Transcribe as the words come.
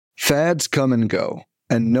Fads come and go,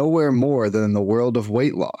 and nowhere more than in the world of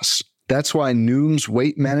weight loss. That's why Noom's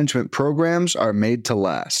weight management programs are made to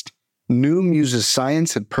last. Noom uses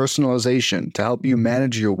science and personalization to help you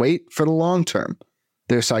manage your weight for the long term.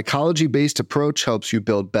 Their psychology-based approach helps you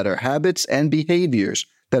build better habits and behaviors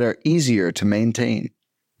that are easier to maintain.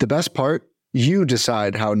 The best part? You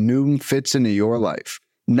decide how Noom fits into your life,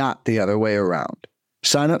 not the other way around.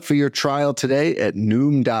 Sign up for your trial today at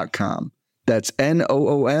Noom.com. That's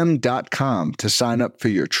Noom.com to sign up for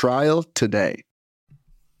your trial today.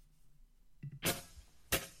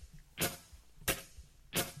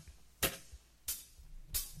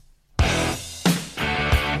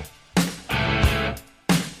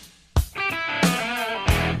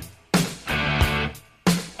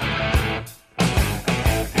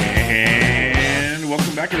 And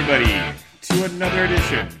welcome back, everybody, to another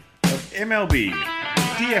edition of MLB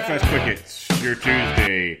DFS Quick Hits, your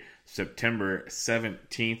Tuesday, September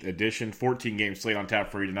 17th edition. 14 game slate on tap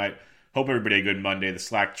for you tonight. Hope everybody had a good Monday. The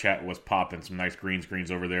Slack chat was popping. Some nice green screens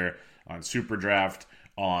over there on Super Draft,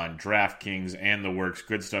 on DraftKings, and the works.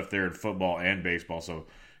 Good stuff there in football and baseball. So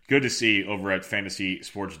good to see over at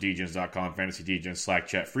FantasySportsDegens.com, Fantasy Degens Slack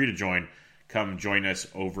chat. Free to join. Come join us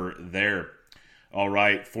over there. All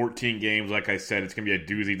right, 14 games. Like I said, it's going to be a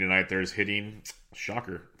doozy tonight. There's hitting,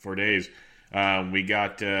 shocker, 4 days. We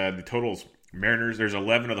got the totals. Mariners, there's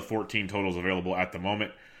 11 of the 14 totals available at the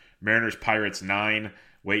moment. Mariners, Pirates, 9.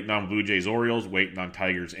 Waiting on Blue Jays, Orioles. Waiting on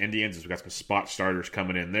Tigers, Indians. We've got some spot starters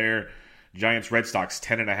coming in there. Giants, Red Sox,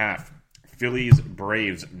 10.5. Phillies,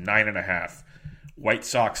 Braves, 9.5. White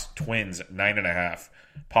Sox, Twins, 9.5.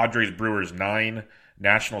 Padres, Brewers, 9.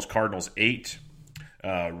 Nationals, Cardinals, 8.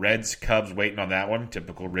 Reds, Cubs, waiting on that one.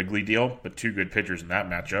 Typical Wrigley deal, but two good pitchers in that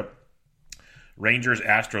matchup. Rangers,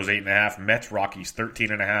 Astros, 8.5. Mets, Rockies,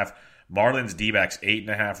 13.5. Marlins, D-backs,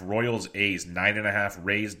 8.5. Royals, A's, 9.5.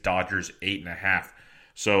 Rays, Dodgers, 8.5.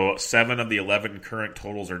 So 7 of the 11 current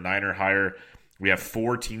totals are 9 or higher. We have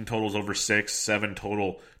 4 team totals over 6, 7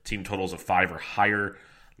 total team totals of 5 or higher.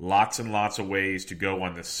 Lots and lots of ways to go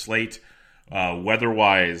on this slate.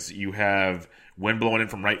 Weather-wise, you have wind blowing in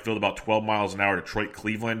from right field about 12 miles an hour, Detroit,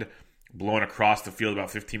 Cleveland. Blowing across the field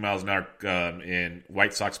about 15 miles an hour in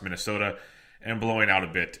White Sox, Minnesota. And blowing out a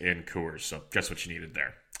bit in Coors. So just what you needed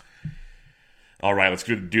there. All right, let's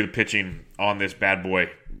do the pitching on this bad boy.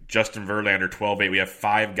 Justin Verlander, 12-8. We have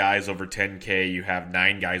 5 guys over 10K. You have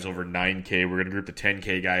 9 guys over 9K. We're going to group the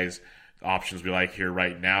 10K guys, the options we like here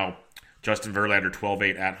right now. Justin Verlander,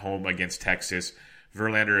 12-8 at home against Texas.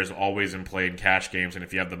 Verlander is always in play in cash games, and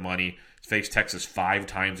if you have the money, he's faced Texas 5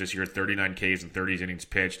 times this year, 39 Ks and 30 innings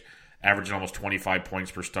pitched, averaging almost 25 points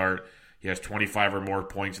per start. He has 25 or more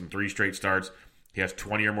points in 3 straight starts. He has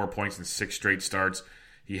 20 or more points in 6 straight starts.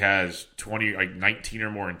 He has 19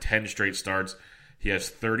 or more in 10 straight starts. He has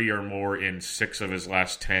 30 or more in 6 of his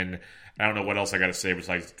last 10. I don't know what else I got to say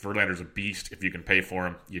besides Verlander's a beast. If you can pay for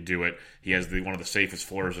him, you do it. He has one of the safest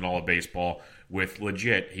floors in all of baseball with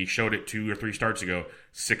legit, he showed it 2 or 3 starts ago,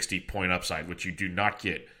 60-point upside, which you do not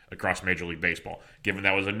get across Major League Baseball, given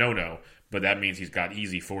that was a no-no. But that means he's got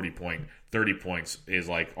easy 40-point. 30 points is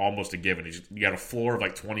like almost a given. You got a floor of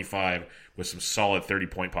like 25 with some solid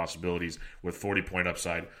 30-point possibilities with 40-point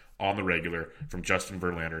upside on the regular from Justin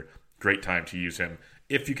Verlander. Great time to use him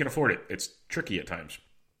if you can afford it. It's tricky at times.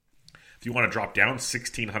 If you want to drop down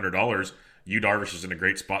 $1,600, Yu Darvish is in a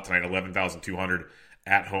great spot tonight, $11,200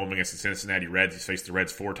 at home against the Cincinnati Reds. He's faced the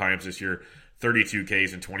Reds 4 times this year, 32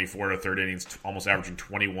 Ks in 24 to third innings, almost averaging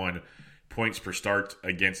 21 points per start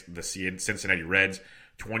against the Cincinnati Reds.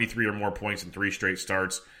 23 or more points in 3 straight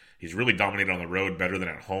starts. He's really dominated on the road better than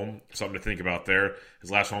at home. Something to think about there. His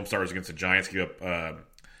last home start was against the Giants. He gave up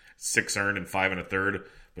 6 earned and 5 1/3.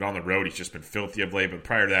 But on the road, he's just been filthy of late. But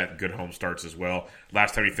prior to that, good home starts as well.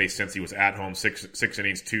 Last time he faced Cincy was at home. 6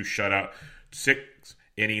 innings, 2 shutout. 6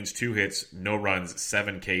 innings, 2 hits, no runs,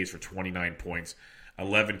 7 Ks for 29 points.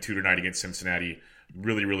 11-2 tonight against Cincinnati.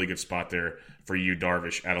 Really, really good spot there for Yu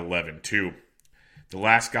Darvish at 11-2. The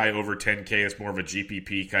last guy over 10K is more of a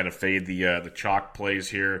GPP kind of fade the chalk plays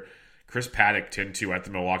here. Chris Paddock, 10-2 at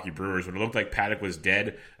the Milwaukee Brewers. When it looked like Paddock was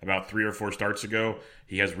dead about 3 or 4 starts ago,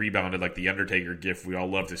 he has rebounded like the Undertaker gif we all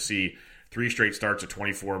love to see. 3 straight starts at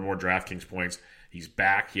 24 or more DraftKings points. He's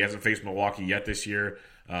back. He hasn't faced Milwaukee yet this year.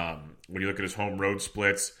 When you look at his home road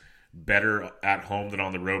splits, better at home than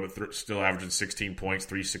on the road, but still averaging 16 points,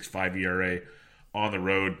 3.65 ERA on the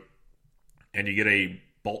road. And you get a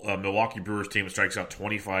Milwaukee Brewers team that strikes out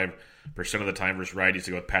 25% of the time versus righties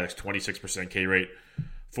to go with Paddock's 26% K rate,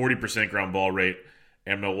 40% ground ball rate,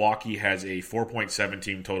 and Milwaukee has a 4.7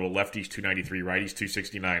 team total, lefties 293, righties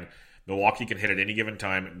 269. Milwaukee can hit at any given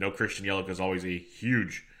time. No Christian Yelich is always a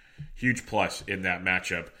huge, huge plus in that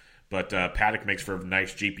matchup. But Paddock makes for a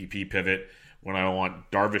nice GPP pivot when I want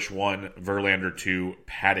Darvish 1, Verlander 2,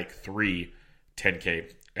 Paddock 3,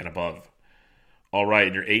 10K and above. All right,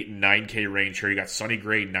 in your 8 and 9K range here, you got Sonny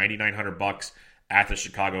Gray, $9,900 at the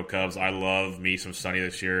Chicago Cubs. I love me some Sonny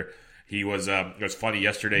this year. He was, it was funny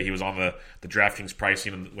yesterday, he was on the DraftKings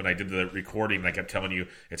pricing when I did the recording, and I kept telling you,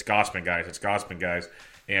 it's Gossman, guys.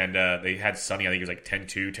 And they had Sonny, I think he was like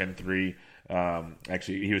 10-2, 10-3.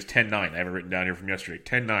 Actually, he was 10-9. I have it written down here from yesterday.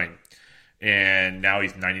 10-9. And now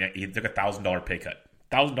he's 99. He took a $1,000 pay cut.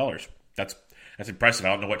 $1,000. That's impressive. I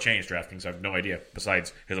don't know what changed, DraftKings. I have no idea.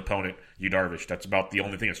 Besides his opponent, Yu Darvish. That's about the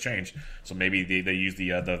only thing that's changed. So maybe they use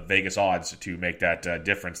the Vegas odds to make that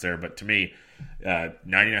difference there. But to me,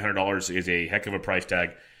 $9,900 is a heck of a price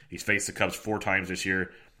tag. He's faced the Cubs 4 times this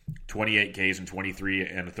year. 28 Ks in 23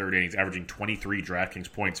 and a third innings, averaging 23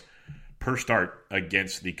 DraftKings points per start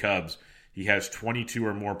against the Cubs. He has 22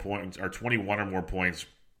 or more points, or 21 or more points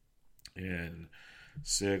in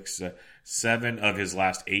 7 of his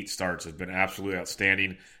last 8 starts. Has been absolutely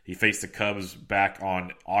outstanding. He faced the Cubs back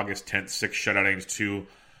on August 10th, 6 shutout innings, 2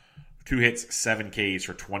 hits, 7 Ks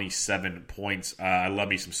for 27 points. I love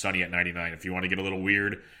me some Sonny at 99. If you want to get a little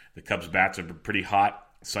weird, the Cubs bats are pretty hot.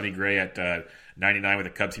 Sonny Gray at 99 with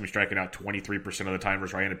the Cubs team striking out 23% of the time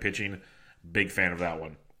versus right-handed pitching. Big fan of that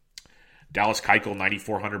one. Dallas Keuchel,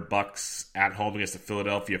 $9,400 at home against the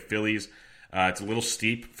Philadelphia Phillies. It's a little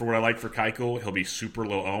steep for what I like for Keuchel. He'll be super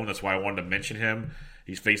low owned. That's why I wanted to mention him.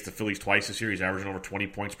 He's faced the Phillies twice this year. He's averaging over 20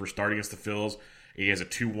 points per start against the Phils. He has a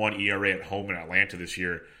 2.1 ERA at home in Atlanta this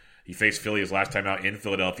year. He faced Philly his last time out in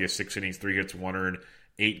Philadelphia, 6 innings, 3 hits, 1 earned,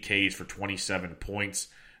 8 Ks for 27 points.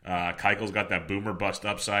 Keuchel's got that boomer bust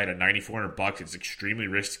upside at $9,400. It's extremely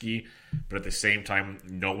risky, but at the same time,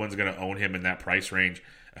 no one's going to own him in that price range.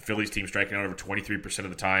 A Phillies team striking out over 23% of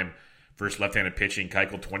the time versus left-handed pitching.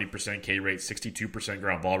 Keuchel 20% K rate, 62%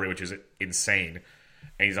 ground ball rate, which is insane,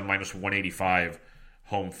 and he's a minus 185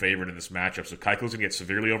 home favorite in this matchup. So Keuchel's going to get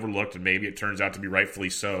severely overlooked, and maybe it turns out to be rightfully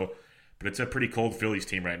so. But it's a pretty cold Phillies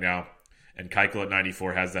team right now, and Keuchel at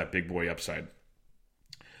 94 has that big boy upside.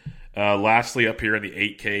 Lastly, up here in the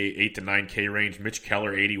 8 to 9K range, Mitch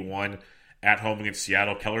Keller, 81, at home against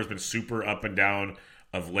Seattle. Keller's been super up and down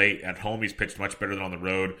of late. At home, he's pitched much better than on the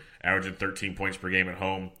road, averaging 13 points per game at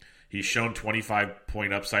home. He's shown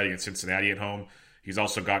 25-point upside against Cincinnati at home. He's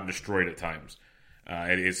also gotten destroyed at times.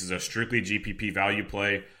 This is a strictly GPP value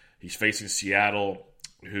play. He's facing Seattle,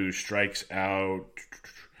 who strikes out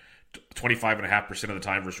 25.5% of the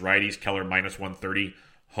time versus righties. Keller minus 130,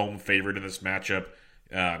 home favorite in this matchup.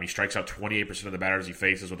 He strikes out 28% of the batters he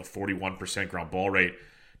faces with a 41% ground ball rate.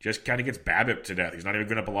 Just kind of gets BABIP to death. He's not even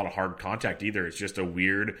giving up a lot of hard contact either. It's just a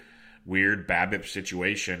weird BABIP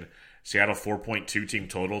situation. Seattle 4.2 team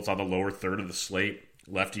total. It's on the lower third of the slate.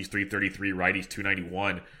 Lefties 333, righties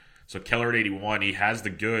 291. So Keller at 81, he has the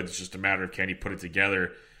goods. It's just a matter of can he put it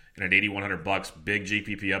together. And at $8,100, big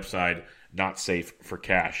GPP upside, not safe for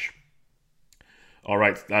cash. All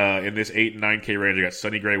right, in this 8 and 9K range, I got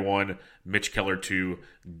Sonny Gray 1, Mitch Keller 2,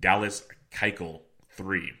 Dallas Keuchel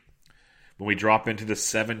 3. When we drop into the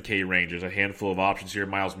 7K range, there's a handful of options here.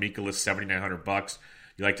 Miles Mikolas, $7,900.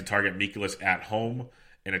 You like to target Mikolas at home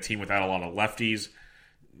in a team without a lot of lefties.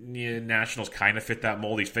 Yeah, Nationals kind of fit that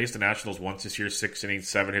mold. He's faced the Nationals once this year, 6 innings,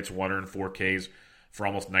 7 hits, 1 earned, 4 Ks for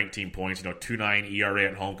almost 19 points. 2.9 ERA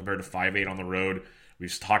at home compared to 5.8 on the road.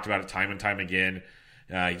 We've talked about it time and time again.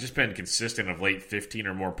 He's just been consistent of late, 15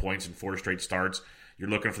 or more points in 4 straight starts. You're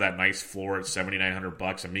looking for that nice floor at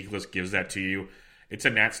 $7,900, and Mikolas gives that to you. It's a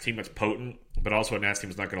Nats team that's potent, but also a Nats team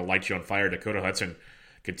that's not going to light you on fire. Dakota Hudson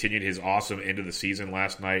continued his awesome end of the season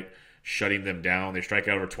last night, shutting them down. They strike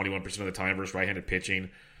out over 21% of the time versus right-handed pitching.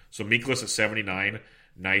 So Mikolas at 79,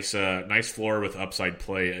 nice floor with upside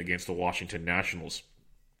play against the Washington Nationals.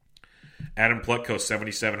 Adam Plutko,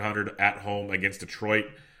 7,700 at home against Detroit.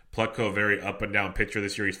 Plutko, a very up and down pitcher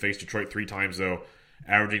this year. He's faced Detroit 3 times, though,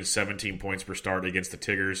 averaging 17 points per start against the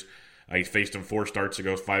Tigers. He's faced them 4 starts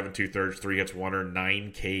ago, 5 2/3, 3 hits, 1 earned,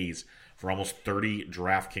 9 Ks for almost 30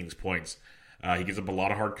 DraftKings points. He gives up a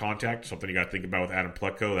lot of hard contact, something you got to think about with Adam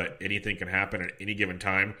Plutko, that anything can happen at any given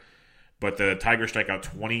time. But the Tigers strike out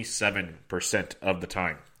 27% of the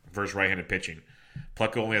time versus right-handed pitching.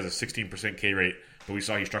 Plutko only has a 16% K rate, but we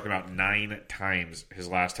saw he struck him out 9 times his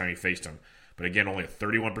last time he faced him. But again, only a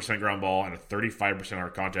 31% ground ball and a 35%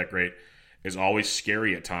 hard contact rate is always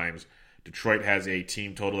scary at times. Detroit has a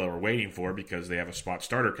team total that we're waiting for because they have a spot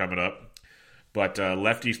starter coming up. But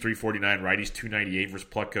lefties 349, righties 298 versus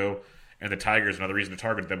Plutko. And the Tigers, another reason to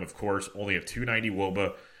target them, of course, only a 290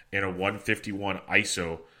 WOBA and a 151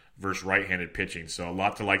 ISO versus right-handed pitching. So a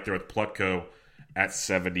lot to like there with Plutko at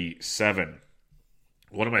 77.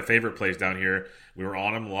 One of my favorite plays down here, we were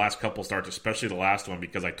on him the last couple starts, especially the last one,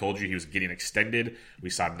 because I told you he was getting extended. We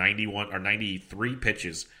saw 91 or 93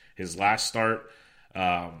 pitches his last start.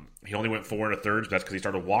 He only went 4 1/3, but that's because he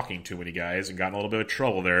started walking too many guys and got in a little bit of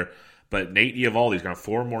trouble there. But Nate Eovaldi's gone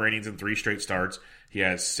 4 more innings in 3 straight starts. He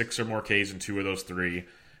has 6 or more Ks in 2 of those 3.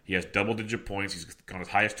 He has double-digit points. He's gone as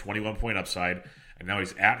high as 21-point upside. And now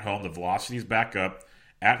he's at home. The velocity's back up.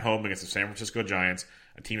 At home against the San Francisco Giants.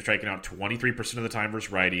 A team striking out 23% of the time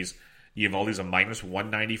versus righties. Eovaldi's a minus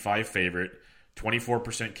 195 favorite.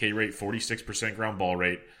 24% K rate, 46% ground ball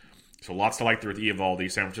rate. So lots to like there with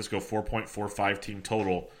Eovaldi. San Francisco 4.45 team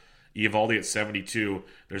total. Eovaldi at 72.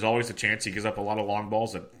 There's always a chance he gives up a lot of long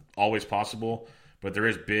balls. That's always possible. But there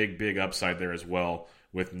is big upside there as well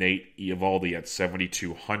with Nate Eovaldi at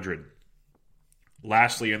 7,200.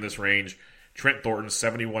 Lastly in this range, Trent Thornton,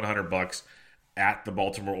 $7,100 at the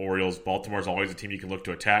Baltimore Orioles. Baltimore's always a team you can look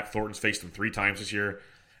to attack. Thornton's faced them 3 times this year,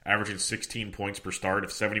 averaging 16 points per start.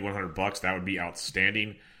 If $7,100, that would be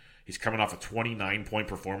outstanding. He's coming off a 29-point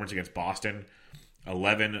performance against Boston,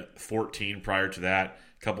 11-14 prior to that.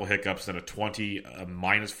 A couple hiccups, then a 20, a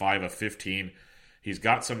 -5, a 15. He's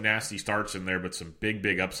got some nasty starts in there, but some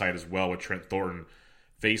big upside as well with Trent Thornton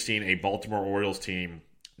facing a Baltimore Orioles team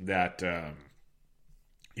that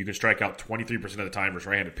you can strike out 23% of the time versus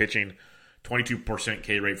right-handed pitching. 22%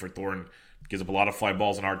 K rate for Thornton. Gives up a lot of fly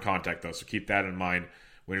balls in hard contact, though, so keep that in mind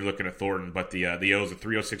when you're looking at Thornton. But the O's, a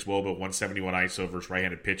 306 WOBA, 171 ISO versus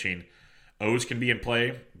right-handed pitching. O's can be in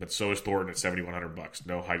play, but so is Thornton at $7,100.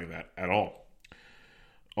 No hiding that at all.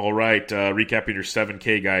 All right, recapping your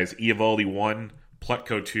 7K, guys. Eovaldi 1,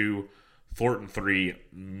 Plutko 2, Thornton 3,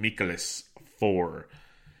 Mikolas 4.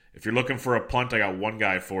 If you're looking for a punt, I got one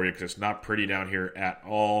guy for you because it's not pretty down here at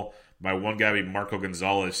all. My one guy would be Marco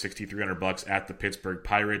Gonzalez, $6,300 at the Pittsburgh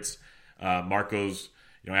Pirates. Marco's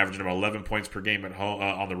averaging about 11 points per game at home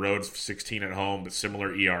on the road, 16 at home, but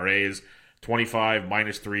similar ERAs. 25,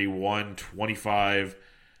 -3, 1, 25,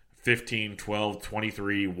 15, 12,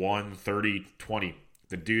 23, 1, 30, 20.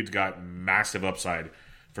 The dude's got massive upside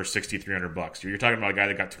for $6,300. You're talking about a guy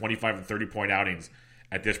that got 25 and 30-point outings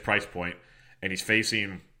at this price point, and he's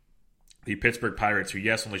facing the Pittsburgh Pirates, who,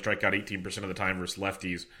 yes, only strike out 18% of the time versus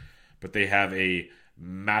lefties, but they have a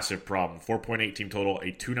massive problem. 4.8 team total,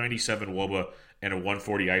 a 297 WOBA, and a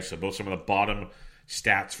 140 ISO. Both some of the bottom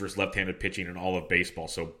stats versus left-handed pitching in all of baseball.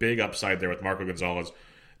 So big upside there with Marco Gonzalez.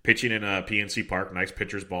 Pitching in PNC Park, nice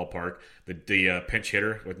pitcher's ballpark. The pinch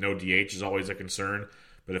hitter with no DH is always a concern.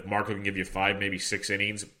 But if Marco can give you 5, maybe 6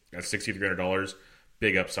 innings at $6,300,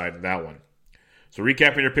 big upside in that one. So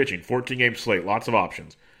recapping your pitching, 14-game slate, lots of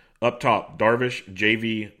options. Up top, Darvish,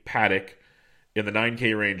 JV, Paddock. In the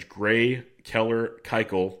 9K range, Gray, Keller,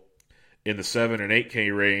 Keuchel. In the 7 and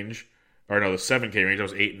 8K range, the 7K range, that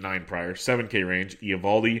was 8 and 9 prior. 7K range,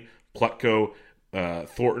 Eovaldi, Plutko,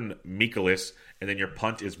 Thornton, Mikolas. And then your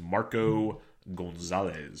punt is Marco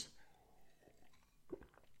Gonzalez.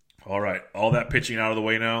 All right, all that pitching out of the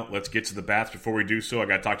way now. Let's get to the bats. Before we do so, I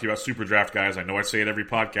got to talk to you about Super Draft, guys. I know I say it every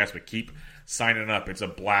podcast, but keep signing up. It's a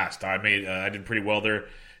blast. I did pretty well there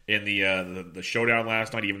in the showdown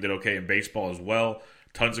last night. Even did okay in baseball as well.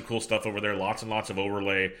 Tons of cool stuff over there. Lots and lots of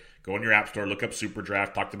overlay. Go in your app store, look up Super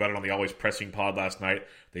Draft. Talked about it on the Always Pressing pod last night.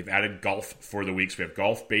 They've added golf for the week. So we have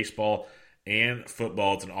golf, baseball, and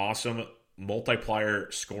football. It's an awesome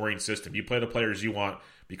multiplier scoring system. You play the players you want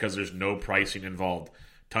because there's no pricing involved.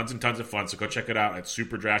 Tons and tons of fun, so go check it out at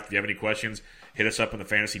Super Draft. If you have any questions, hit us up in the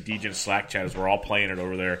Fantasy Degen Slack chat as we're all playing it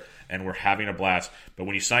over there, and we're having a blast. But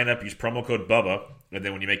when you sign up, use promo code BUBBA, and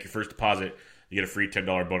then when you make your first deposit, you get a free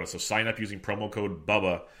 $10 bonus. So sign up using promo code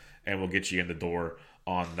BUBBA, and we'll get you in the door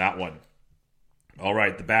on that one. All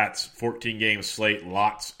right, the bats, 14-game slate,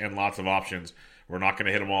 lots and lots of options. We're not going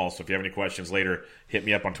to hit them all, so if you have any questions later, hit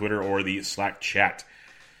me up on Twitter or the Slack chat.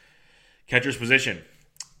 Catcher's position.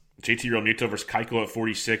 JT Realmuto versus Keuchel at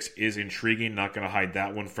 46 is intriguing. Not going to hide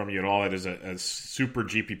that one from you at all. That is a super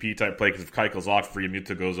GPP type play because if Keuchel's off,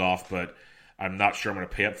 Realmuto goes off, but I'm not sure I'm going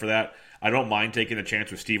to pay up for that. I don't mind taking the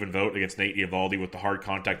chance with Stephen Vogt against Nate Eovaldi with the hard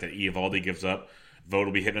contact that Eovaldi gives up. Vogt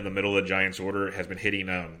will be hitting in the middle of the Giants' order. Has been hitting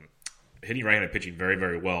right-handed pitching very,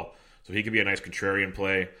 very well. So he could be a nice contrarian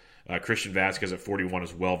play. Christian Vasquez at 41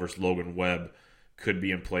 as well versus Logan Webb could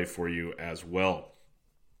be in play for you as well.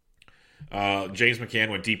 James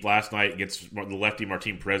McCann went deep last night against the lefty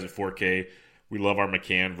Martin Perez at 4K. We love our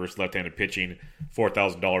McCann versus left-handed pitching.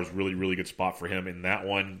 $4,000, really, really good spot for him in that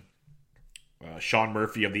one. Sean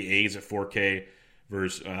Murphy of the A's at 4K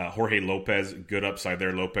versus Jorge Lopez. Good upside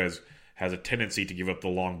there. Lopez has a tendency to give up the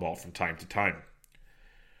long ball from time to time.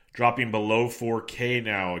 Dropping below 4K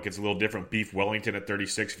now. It gets a little different. Beef Wellington at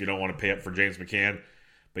 36 if you don't want to pay up for James McCann,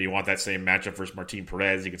 but you want that same matchup versus Martin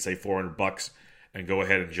Perez. You can say $400 and go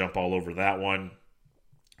ahead and jump all over that one.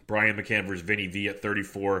 Brian McCann versus Vinny V at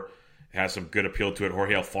 34 has some good appeal to it.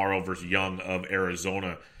 Jorge Alfaro versus Young of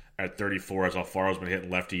Arizona at 34, as Alfaro's been hitting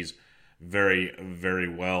lefties very,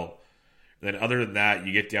 very well. Then other than that,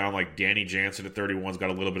 you get down like Danny Jansen at 31's got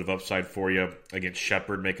a little bit of upside for you against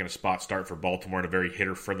Shepard, making a spot start for Baltimore in a very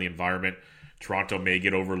hitter-friendly environment. Toronto may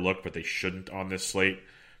get overlooked, but they shouldn't on this slate,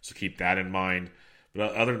 so keep that in mind.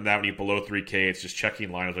 But other than that, when you get below 3K, it's just checking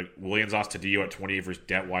lineups. Like Williams Astudillo at 28 versus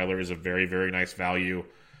Detweiler is a very, very nice value.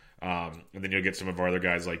 And then you'll get some of our other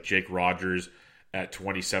guys like Jake Rogers at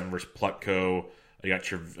 27 versus Plutko.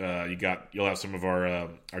 You'll have some of our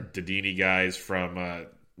Dedini guys from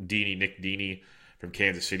Nick Dini from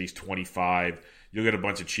Kansas City's 25. You'll get a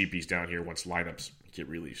bunch of cheapies down here once lineups get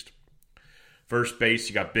released. First base,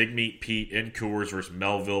 you got Big Meat Pete in Coors versus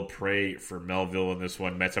Melville. Pray for Melville in this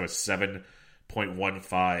one. Mets have a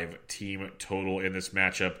 7.15 team total in this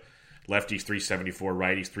matchup. Lefties 374,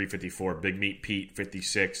 righties 354. Big Meat Pete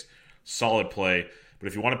 56. Solid play. But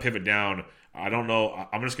if you want to pivot down, I don't know.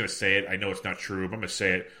 I'm just going to say it. I know it's not true, but I'm going to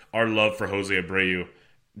say it. Our love for Jose Abreu.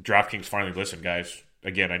 DraftKings finally listened, guys.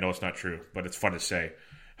 Again, I know it's not true, but it's fun to say.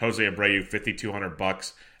 Jose Abreu,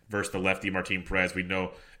 $5,200 versus the lefty Martin Perez. We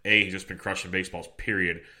know, A, he's just been crushing baseballs,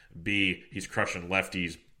 period. B, he's crushing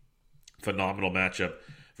lefties. Phenomenal matchup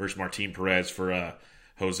versus Martin Perez for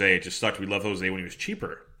Jose. It just sucked. We love Jose when he was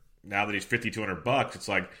cheaper. Now that he's $5,200, it's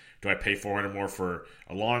like, do I pay $400 more for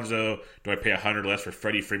Alonso? Do I pay $100 less for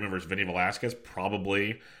Freddie Freeman versus Vinny Velasquez?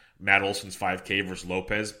 Probably. Matt Olson's 5K versus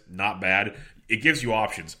Lopez, not bad. It gives you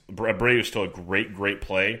options. Abreu is still a great, great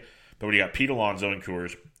play. But when you got Pete Alonso in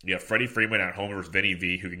Coors, you got Freddie Freeman at home versus Vinny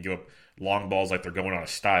V, who can give up long balls like they're going on a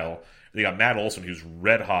style. Then you got Matt Olson, who's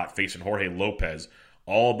red hot, facing Jorge Lopez,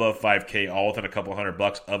 all above 5K, all within a couple $100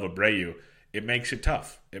 of Abreu. It makes it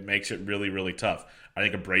tough. It makes it really, really tough. I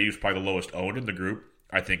think Abreu is probably the lowest owned in the group.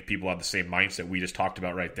 I think people have the same mindset we just talked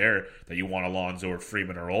about right there, that you want Alonso or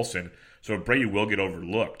Freeman or Olson. So Abreu will get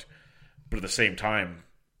overlooked. But at the same time,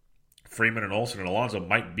 Freeman and Olson and Alonso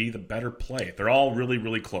might be the better play. They're all really,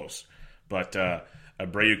 really close. But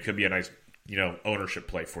Abreu could be a nice, ownership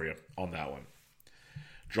play for you on that one.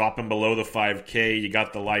 Dropping below the 5K, you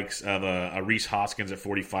got the likes of a Rhys Hoskins at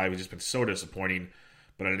 45, who's just been so disappointing,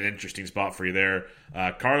 but an interesting spot for you there.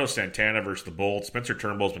 Carlos Santana versus the Bolts. Spencer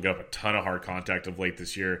Turnbull's been getting up a ton of hard contact of late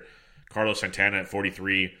this year. Carlos Santana at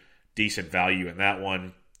 43, decent value in that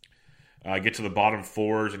one. Get to the bottom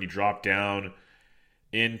fours and you drop down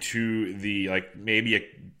into the, maybe a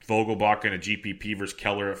Vogelbach and a GPP versus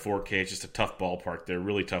Keller at 4K. It's just a tough ballpark there,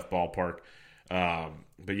 really tough ballpark.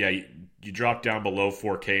 But yeah, you drop down below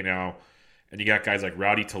 4K now, and you got guys like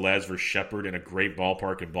Rowdy Tellez versus Shepard in a great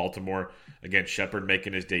ballpark in Baltimore. Again, Shepard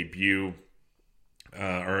making his debut,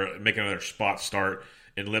 or making another spot start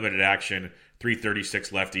in limited action.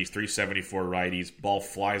 336 lefties, 374 righties. Ball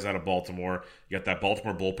flies out of Baltimore. You got that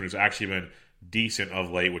Baltimore bullpen who's actually been decent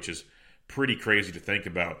of late, which is pretty crazy to think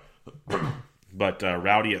about. But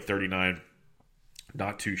Rowdy at 39,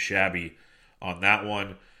 not too shabby on that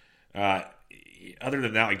one. Other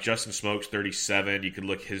than that, like Justin Smoke's 37, you could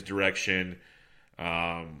look his direction.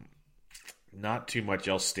 Not too much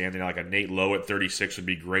else standing out. Like a Nate Lowe at 36 would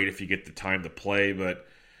be great if you get the time to play, but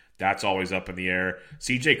that's always up in the air.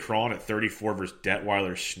 CJ Cron at 34 versus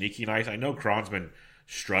Detweiler, sneaky nice. I know Cron's been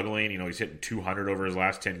struggling. He's hitting 200 over his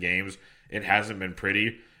last 10 games. It hasn't been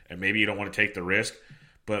pretty, and maybe you don't want to take the risk.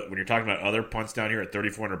 But when you're talking about other punts down here at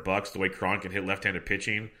 $3,400, the way Cron can hit left-handed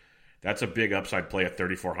pitching, that's a big upside play at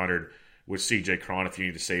 $3,400 with CJ Cron if you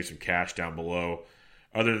need to save some cash down below.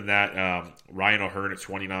 Other than that, Ryan O'Hearn at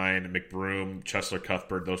 29, McBroom, Chesler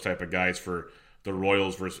Cuthbert, those type of guys for the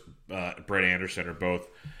Royals versus Brett Anderson are both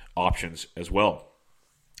options as well.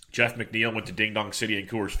 Jeff McNeil went to Ding Dong City in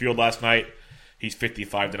Coors Field last night. He's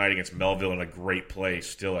 55 tonight against Melville in a great play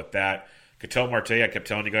still at that. Ketel Marte, I kept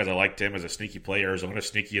telling you guys I liked him as a sneaky play. Arizona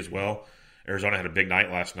sneaky as well. Arizona had a big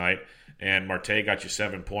night last night, and Marte got you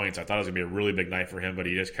 7 points. I thought it was going to be a really big night for him, but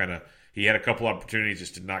he had a couple opportunities,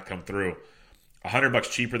 just did not come through. $100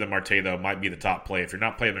 cheaper than Marte, though, might be the top play. If you're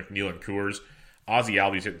not playing McNeil and Coors, Ozzie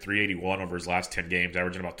Albies hitting 381 over his last 10 games,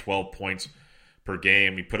 averaging about 12 points per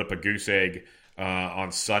game. He put up a goose egg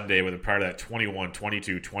on Sunday with a prior to that 21,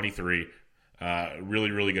 22, 23. Really,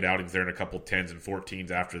 really good outings there, and a couple 10s and 14s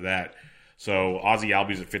after that. So Ozzie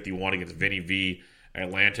Albies at 51 against Vinny V.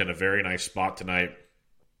 Atlanta in a very nice spot tonight.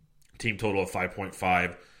 Team total of 5.5.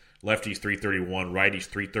 Lefties 331, righties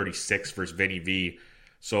 336 versus Vinny V.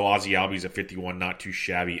 So Ozzie Albies at 51, not too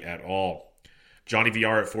shabby at all. Johnny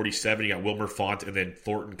VR at 47. You got Wilmer Font and then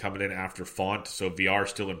Thornton coming in after Font. So VR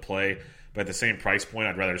still in play. But at the same price point,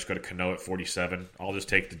 I'd rather just go to Cano at 47. I'll just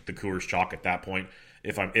take the Coors chalk at that point.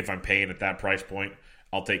 If I'm paying at that price point,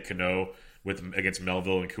 I'll take Cano against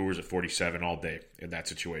Melville and Coors at 47 all day in that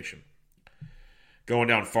situation. Going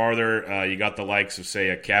down farther, you got the likes of, say,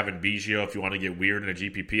 a Kevin Biggio if you want to get weird in a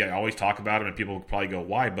GPP. I always talk about him, and people will probably go,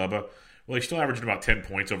 why, Bubba? Well, he's still averaging about 10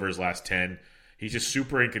 points over his last 10. He's just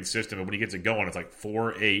super inconsistent, but when he gets it going, it's like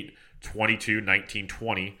 4, 8, 22, 19,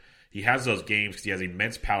 20. He has those games because he has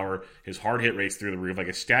immense power. His hard hit rate's through the roof. Like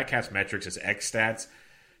his StatCast metrics, his X stats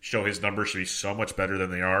show his numbers should be so much better than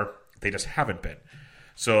they are. They just haven't been.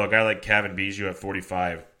 So a guy like Kevin Biggio at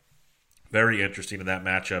 45, very interesting in that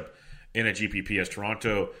matchup in a GPP as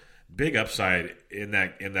Toronto, big upside in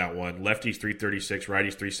that one. Lefties 336,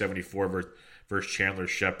 righties 374 versus Chandler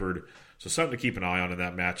Shepard. So something to keep an eye on in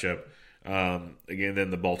that matchup. Again,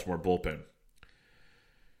 then the Baltimore bullpen.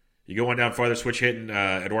 You go on down farther, switch hitting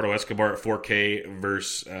Eduardo Escobar at 4K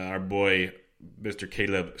versus our boy Mr.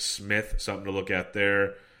 Caleb Smith. Something to look at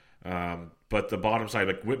there. But the bottom side,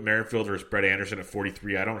 like Whit Merrifield versus Brett Anderson at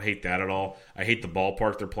 43, I don't hate that at all. I hate the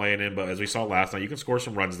ballpark they're playing in, but as we saw last night, you can score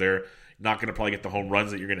some runs there. Not going to probably get the home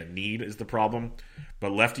runs that you're going to need is the problem.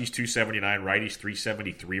 But lefties 279, righties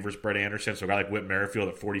 373 versus Brett Anderson. So a guy like Whit Merrifield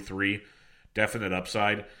at 43, definite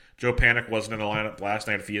upside. Joe Panic wasn't in the lineup last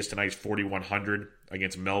night. If he is tonight, he's 4,100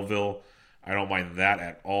 against Melville. I don't mind that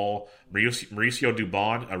at all. Mauricio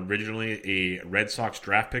Dubon, originally a Red Sox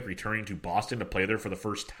draft pick, returning to Boston to play there for the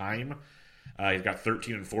first time. He's got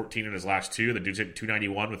 13 and 14 in his last two. The dude's hitting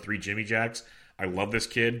 291 with 3 Jimmy Jacks. I love this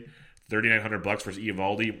kid. $3,900 versus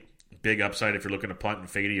Eovaldi. Big upside if you're looking to punt and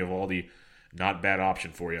fade Eovaldi. Not bad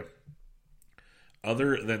option for you.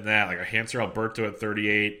 Other than that, like a Hanser Alberto at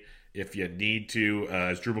 38, if you need to,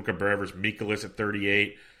 Asdrubal Cabrera versus Mikolas at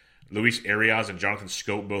 38. Luis Arias and Jonathan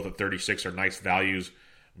Scope both at 36 are nice values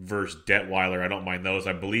versus Detweiler. I don't mind those.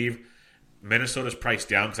 I believe Minnesota's priced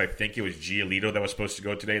down because I think it was Giolito that was supposed to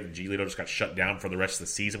go today. The Giolito just got shut down for the rest of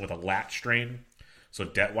the season with a lat strain. So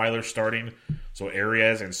Detweiler's starting. So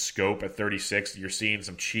Arias and Scope at 36. You're seeing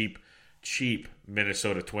some cheap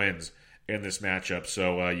Minnesota Twins in this matchup.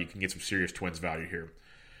 So you can get some serious Twins value here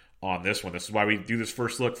on this one. This is why we do this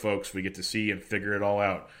first look, folks. We get to see and figure it all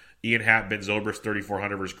out. Ian Happ, Ben Zobrist,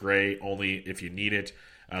 3,400 versus Gray, only if you need it.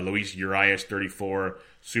 Luis Urias, 34,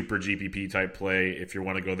 super GPP type play if you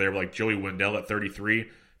want to go there. Like Joey Wendell at 33,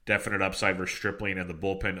 definite upside versus Stripling and the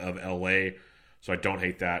bullpen of LA. So I don't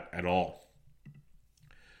hate that at all.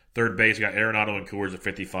 Third base, you got Arenado and Coors at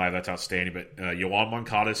 55. That's outstanding. But Yoan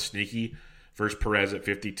Moncada is sneaky versus Perez at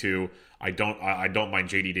 52. I don't mind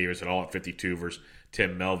JD Davis at all at 52 versus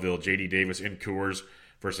Tim Melville. JD Davis in Coors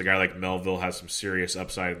versus a guy like Melville has some serious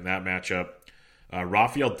upside in that matchup.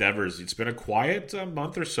 Rafael Devers, it's been a quiet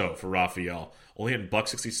month or so for Rafael. Only hitting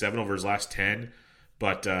 $167 over his last 10,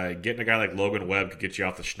 but getting a guy like Logan Webb could get you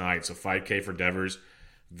off the schneid. So $5K for Devers,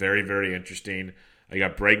 very, very interesting. You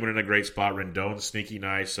got Bregman in a great spot. Rendon's sneaky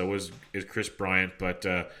nice. So is Chris Bryant, but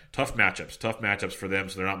tough matchups for them.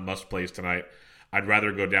 So they're not must plays tonight. I'd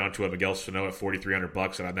rather go down to a Miguel Sano at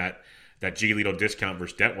 $4,300 and on that Giolito discount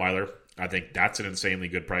versus Detweiler. I think that's an insanely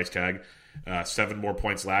good price tag. 7 more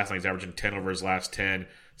points last night. He's averaging 10 over his last 10,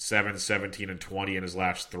 7, 17, and 20 in his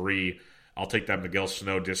last 3. I'll take that Miguel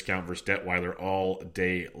Sano discount versus Detweiler all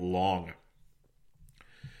day long.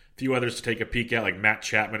 A few others to take a peek at, like Matt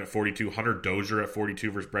Chapman at 42, Hunter Dozier at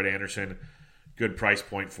 42 versus Brett Anderson. Good price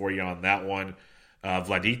point for you on that one.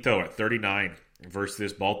 Vladito at 39 versus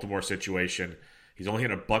this Baltimore situation. He's only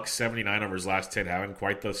hit $179 over his last 10, having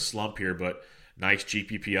quite the slump here, but nice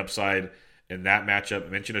GPP upside in that matchup. I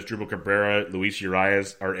mentioned Asdrubal Cabrera, Luis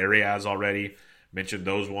Urias, or Arias already. Mentioned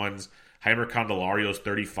those ones. Heimer Candelario's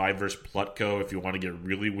 35 versus Plutko. If you want to get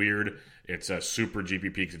really weird, it's a super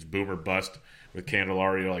GPP because it's boom or bust with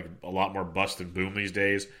Candelario, like a lot more bust than boom these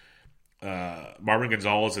days. Marvin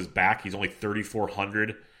Gonzalez is back. He's only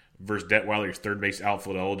 3,400 versus Detweiler. He's third base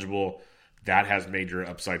outfield eligible. That has major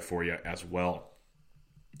upside for you as well.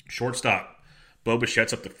 Shortstop, Bo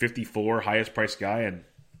Bichette's up to 54, highest priced guy, and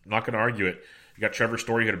I'm not going to argue it. You got Trevor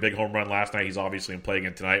Story, who had a big home run last night. He's obviously in play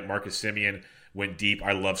again tonight. Marcus Semien went deep.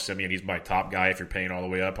 I love Semien. He's my top guy if you're paying all the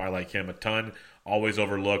way up. I like him a ton. Always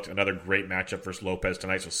overlooked. Another great matchup versus Lopez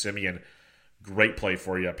tonight. So Semien, great play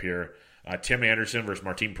for you up here. Tim Anderson versus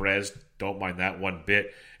Martin Perez. Don't mind that one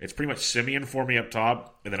bit. It's pretty much Semien for me up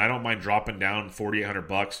top, and then I don't mind dropping down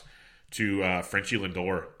 $4,800 to Frenchie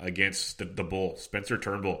Lindor against the Bull, Spencer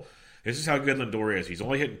Turnbull. This is how good Lindor is. He's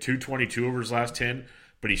only hitting 222 over his last 10,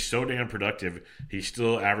 but he's so damn productive. He's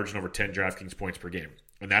still averaging over 10 DraftKings points per game.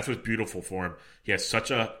 And that's what's beautiful for him. He has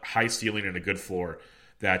such a high ceiling and a good floor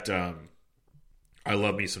that I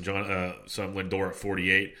love me some Lindor at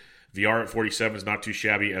 48. VR at 47 is not too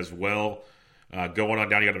shabby as well. Going on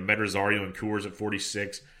down, you got a Med Rosario and Coors at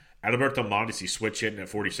 46. Adalberto Mondesi switch hitting at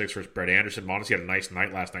 46 versus Brett Anderson. Mondesi had a nice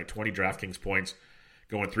night last night, 20 DraftKings points,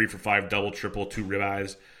 going 3 for 5, double, triple, 2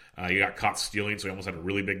 ribeyes. He got caught stealing, so he almost had a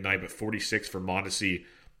really big night, but 46 for Mondesi.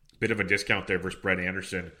 Bit of a discount there versus Brett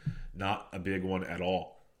Anderson. Not a big one at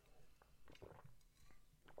all.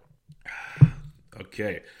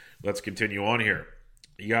 Okay, let's continue on here.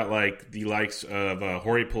 You got like the likes of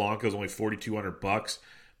Jorge Polanco is only $4,200.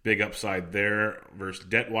 Big upside there versus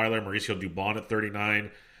Detweiler, Mauricio Dubon at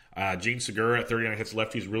 39. Gene Segura at 39 hits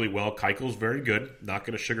lefties really well. Keuchel's very good. Not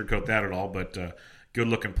going to sugarcoat that at all, but good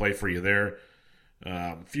looking play for you there.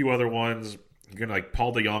 A few other ones. You're going to like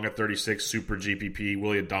Paul DeJong at 36, super GPP.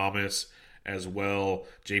 Willie Adames as well.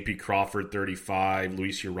 JP Crawford 35.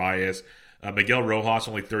 Luis Urias. Miguel Rojas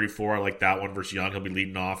only 34. I like that one versus Young. He'll be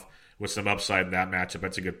leading off with some upside in that matchup.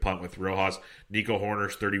 That's a good punt with Rojas. Nico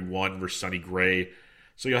Horner's 31 versus Sonny Gray.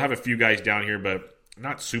 So you'll have a few guys down here, but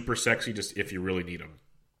not super sexy, just if you really need them.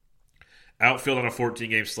 Outfield on a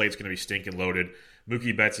 14-game slate is going to be stinking loaded.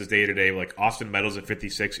 Mookie Betts is day-to-day. Like Austin Meadows at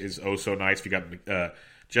 56 is oh so nice. If you got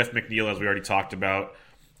Jeff McNeil, as we already talked about.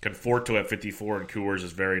 Conforto at 54 and Coors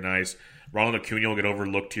is very nice. Ronald Acuna will get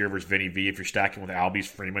overlooked here versus Vinny V. If you're stacking with Albies,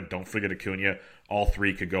 Freeman, don't forget Acuna. All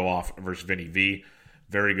three could go off versus Vinny V.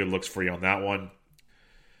 Very good looks for you on that one.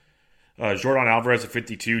 Jordan Alvarez at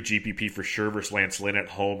 52, GPP for sure versus Lance Lynn at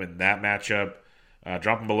home in that matchup.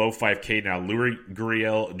 Dropping below 5K now. Lurie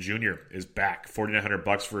Gurriel Jr. is back.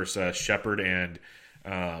 $4,900 versus Shepard and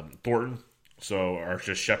Thornton. Or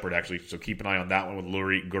just Shepard, actually. So keep an eye on that one with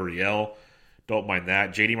Lurie Gurriel. Don't mind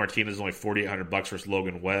that. JD Martinez is only $4,800 versus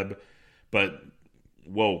Logan Webb. But,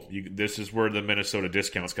 whoa, this is where the Minnesota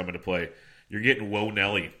discounts come into play. You're getting Whoa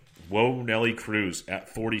Nelly Cruz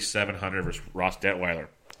at $4,700 versus Ross Detweiler.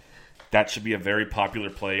 That should be a very popular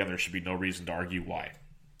play, and there should be no reason to argue why.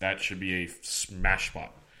 That should be a smash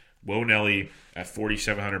spot. Whoa Nelly at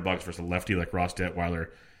 $4,700 versus a lefty like Ross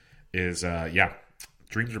Detweiler is,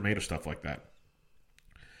 dreams are made of stuff like that.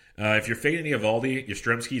 If you're fading Eovaldi,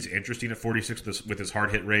 Yastrzemski is interesting at 46 with his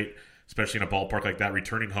hard hit rate, especially in a ballpark like that.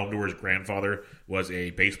 Returning home to where his grandfather was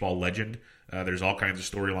a baseball legend. There's all kinds of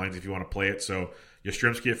storylines if you want to play it. So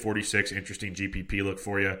Yastrzemski at 46, interesting GPP look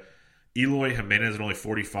for you. Eloy Jimenez at only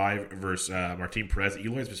 45 versus Martin Perez.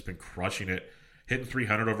 Eloy's just been crushing it. Hitting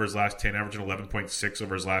 300 over his last 10, averaging 11.6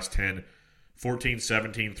 over his last 10. 14,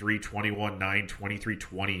 17, 3, 21, 9, 23,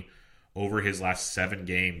 20 over his last 7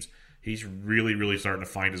 games. He's really, really starting to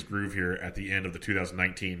find his groove here at the end of the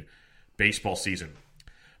 2019 baseball season.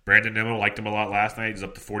 Brandon Nimmo, liked him a lot last night. He's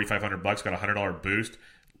up to $4,500. Got a $100 boost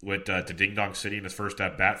with to Ding Dong City in his first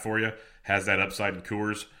at bat for you. Has that upside in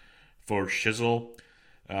Coors for Shizzle.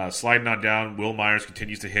 Sliding on down, Will Myers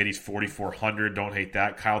continues to hit. He's 4,400. Don't hate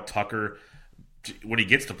that. Kyle Tucker, when he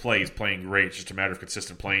gets to play, he's playing great. It's just a matter of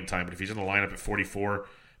consistent playing time. But if he's in the lineup at 44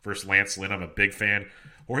 versus Lance Lynn, I'm a big fan.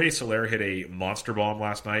 Jorge Soler hit a monster bomb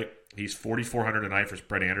last night. He's 4,400 tonight versus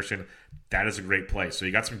Brett Anderson. That is a great play. So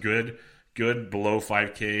you got some good below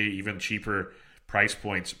 5K, even cheaper price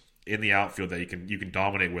points in the outfield that you can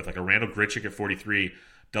dominate with. Like a Randall Grichuk at 43,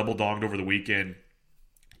 double donged over the weekend.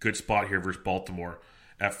 Good spot here versus Baltimore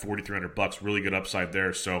at $4,300. Really good upside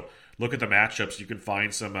there. So look at the matchups. You can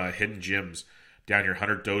find some hidden gems down here.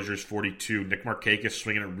 Hunter Dozier's 42. Nick Markakis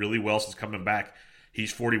swinging it really well since coming back.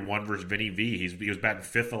 He's 41 versus Vinny V. He was batting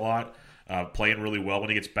fifth a lot, playing really well when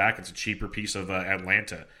he gets back. It's a cheaper piece of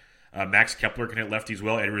Atlanta. Max Kepler can hit lefties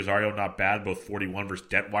well. Eddie Rosario, not bad, both 41 versus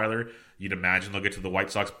Detweiler. You'd imagine they'll get to the White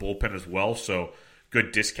Sox bullpen as well, so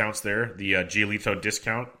good discounts there. The Giolito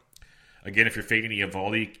discount. Again, if you're fading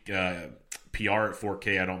Eovaldi, PR at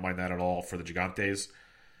 4K, I don't mind that at all for the Gigantes.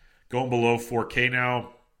 Going below 4K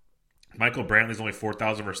now, Michael Brantley's only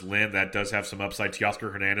 4,000 versus Lynn. That does have some upside.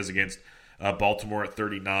 Teoscar Hernandez against Baltimore at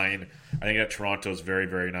 39. I think that Toronto's very,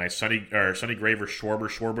 very nice. Sonny Gray versus Schwarber.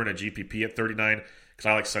 Schwarber in a GPP at 39 because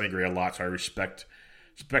I like Sonny Gray a lot, so I respect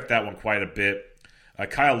that one quite a bit.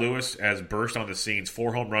 Kyle Lewis has burst on the scenes.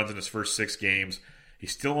 4 home runs in his first 6 games.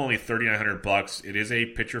 He's still only $3,900. It is a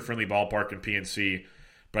pitcher-friendly ballpark in PNC,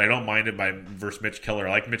 but I don't mind it versus Mitch Keller.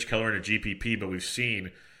 I like Mitch Keller in a GPP, but we've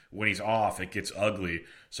seen when he's off, it gets ugly.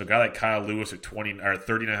 So a guy like Kyle Lewis at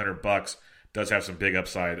 $3,900 does have some big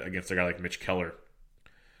upside against a guy like Mitch Keller.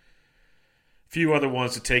 A few other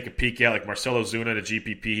ones to take a peek at, like Marcelo Zuna at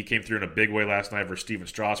GPP. He came through in a big way last night versus Steven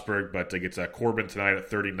Strasburg, but gets Corbin tonight at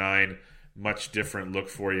 39. Much different look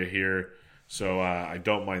for you here. So I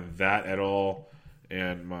don't mind that at all.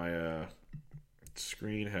 And my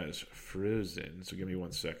Screen has frozen, so give me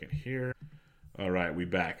 1 second here. All right, we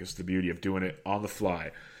back. It's the beauty of doing it on the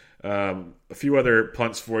fly. A few other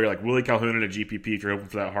punts for you, like Willie Calhoun in a GPP if you're hoping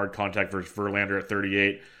for that hard contact versus Verlander at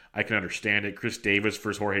 38. I can understand it. Chris Davis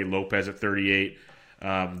versus Jorge Lopez at 38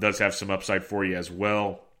 does have some upside for you as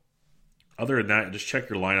well. Other than that, just check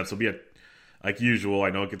your lineups. It'll be like usual. I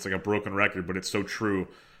know it gets like a broken record, but it's so true.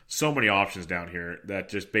 So many options down here that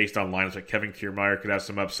just based on lineups, like Kevin Kiermaier could have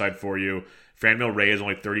some upside for you. Franmil Reyes is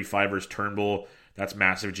only 35 versus Turnbull. That's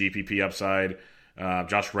massive GPP upside.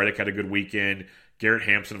 Josh Reddick had a good weekend. Garrett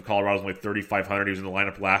Hampson of Colorado is only 3,500. He was in the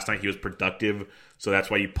lineup last night. He was productive, so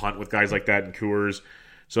that's why you punt with guys like that in Coors.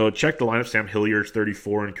 So check the lineup. Sam Hilliard's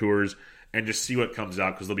 34 in Coors, and just see what comes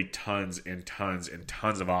out because there'll be tons and tons and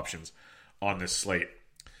tons of options on this slate.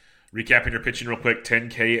 Recapping your pitching real quick,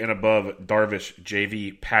 10K and above, Darvish,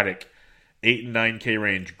 JV, Paddock, 8 and 9K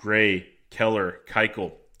range, Gray, Keller,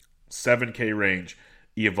 Keuchel, 7K range,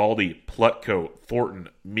 Eovaldi, Plutko, Thornton,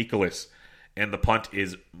 Mikolas, and the punt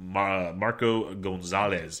is Marco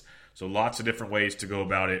Gonzalez. So lots of different ways to go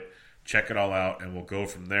about it. Check it all out, and we'll go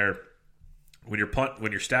from there. When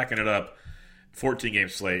you're stacking it up, 14-game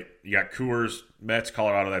slate, you got Coors, Mets,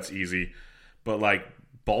 Colorado, that's easy. But like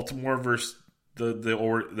Baltimore versus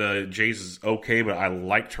the Jays is okay, but I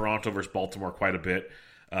like Toronto versus Baltimore quite a bit.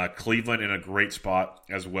 Cleveland in a great spot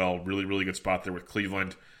as well. Really, really good spot there with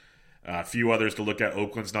Cleveland. A few others to look at.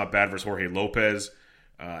 Oakland's not bad versus Jorge Lopez.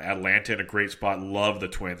 Atlanta in a great spot. Love the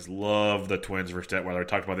Twins versus Detweiler. I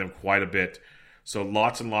talked about them quite a bit. So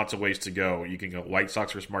lots and lots of ways to go. You can go White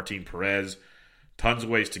Sox versus Martin Perez. Tons of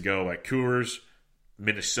ways to go. Like Coors,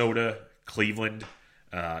 Minnesota, Cleveland,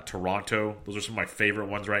 Toronto. Those are some of my favorite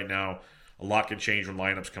ones right now. A lot can change when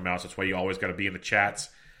lineups come out, so that's why you always got to be in the chats,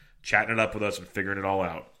 chatting it up with us and figuring it all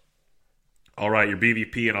out. All right, your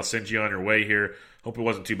BVP, and I'll send you on your way here. Hope it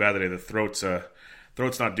wasn't too bad today. The throat's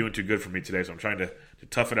not doing too good for me today, so I'm trying to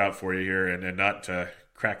tough it out for you here and not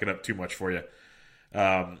crack it up too much for you.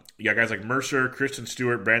 You got guys like Mercer, Kristen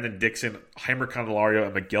Stewart, Brandon Dixon, Heimer Candelario,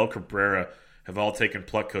 and Miguel Cabrera have all taken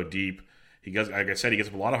Plutko deep. He does, like I said, he gets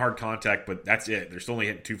a lot of hard contact, but that's it. They're still only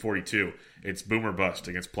hitting 242. It's boom or bust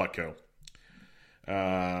against Plutko.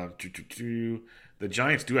 The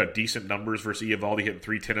Giants do have decent numbers versus Eovaldi, hitting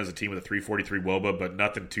 310 as a team with a 343 WOBA, but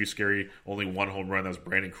nothing too scary. Only one home run. That was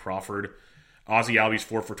Brandon Crawford. Ozzie Albies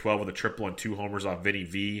 4 for 12 with a triple and 2 homers off Vinny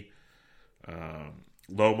V.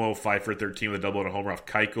 Lomo 5 for 13 with a double and a homer off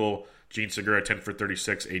Keuchel. Gene Segura 10 for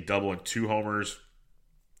 36, a double and 2 homers.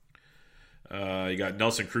 You got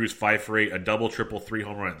Nelson Cruz 5 for 8, a double, triple, 3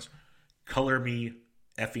 home runs. Color me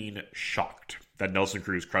effing shocked that Nelson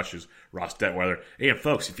Cruz crushes Ross Detweiler. Hey, and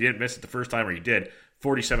folks, if you didn't miss it the first time or you did,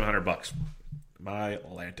 $4,700. My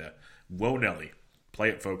Atlanta. Whoa, Nelly. Play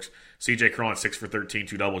it, folks. CJ Cron 6 for 13,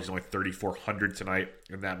 2 doubles. He's only 3,400 tonight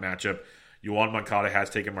in that matchup. Yuan Moncada has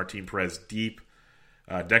taken Martin Perez deep.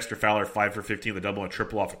 Dexter Fowler 5 for 15, the double and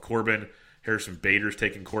triple off of Corbin. Harrison Bader's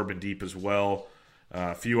taking Corbin deep as well.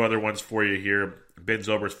 A few other ones for you here. Ben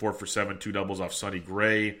Zobrist 4 for 7, 2 doubles off Sonny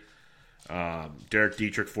Gray. Derek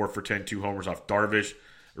Dietrich 4 for 10, 2 homers off Darvish.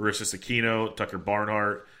 Arisa Aquino, Tucker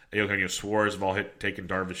Barnhart, Eugenio Suarez have all taken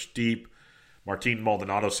Darvish deep. Martin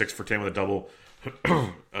Maldonado 6 for 10 with a double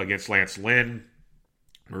against Lance Lynn.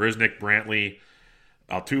 Marisnik, Brantley,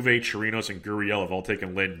 Altuve, Chirinos, and Gurriel have all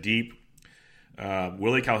taken Lynn deep.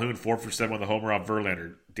 Willie Calhoun 4 for 7 with a homer off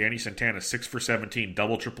Verlander. Danny Santana 6 for 17,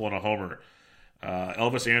 double, triple, and a homer.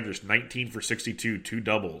 Elvis Andrus 19 for 62, 2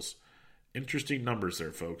 doubles. Interesting numbers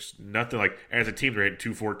there, folks. Nothing like, as a team, they're hitting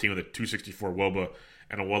 214 with a 264 WOBA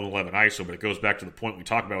and a 111 ISO, but it goes back to the point we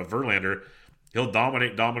talked about with Verlander. He'll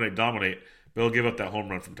dominate, but he'll give up that home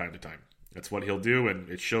run from time to time. That's what he'll do, and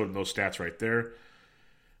it showed in those stats right there.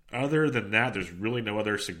 Other than that, there's really no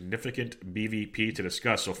other significant BVP to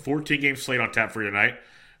discuss. So 14-game slate on tap for you tonight.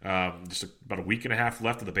 Just about a week and a half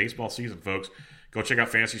left of the baseball season, folks. Go check out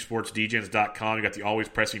FantasySportsDgens.com. You got the always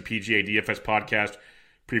pressing PGA DFS podcast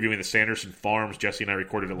previewing the Sanderson Farms. Jesse and I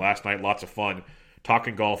recorded it last night. Lots of fun.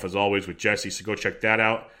 Talking golf, as always, with Jesse. So go check that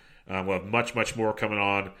out. We'll have much, much more coming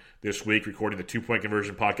on this week. Recording the 2-Point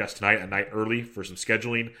Conversion podcast tonight, a night early for some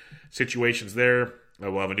scheduling situations there.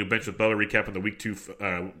 We'll have a new Bench with Bubba recapping the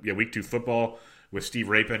Week 2 football with Steve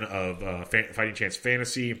Rapin of Fighting Chance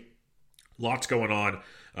Fantasy. Lots going on.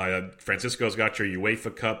 Francisco's got your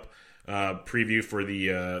UEFA Cup preview for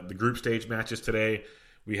the group stage matches today.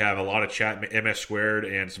 We have a lot of chat. MS Squared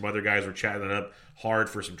and some other guys were chatting it up hard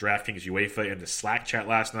for some DraftKings UEFA and the Slack chat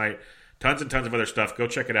last night. Tons and tons of other stuff. Go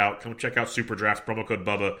check it out. Come check out Super Drafts, promo code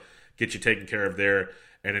Bubba. Get you taken care of there.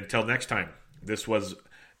 And until next time, this was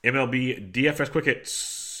MLB DFS Quick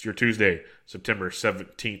Hits, your Tuesday, September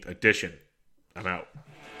 17th edition. I'm out.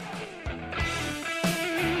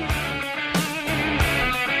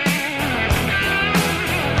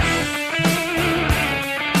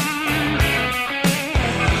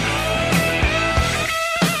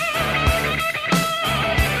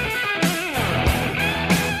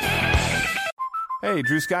 Hey,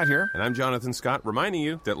 Drew Scott here, and I'm Jonathan Scott, reminding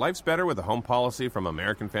you that life's better with a home policy from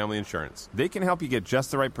American Family Insurance. They can help you get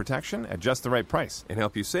just the right protection at just the right price and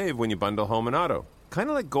help you save when you bundle home and auto. Kind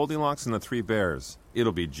of like Goldilocks and the Three Bears.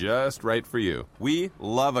 It'll be just right for you. We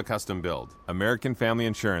love a custom build. American Family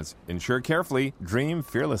Insurance. Insure carefully, dream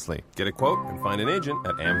fearlessly. Get a quote and find an agent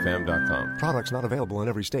at amfam.com. Products not available in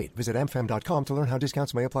every state. Visit amfam.com to learn how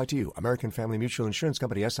discounts may apply to you. American Family Mutual Insurance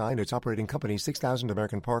Company, SI, and its operating company, 6000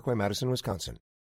 American Parkway, Madison, Wisconsin.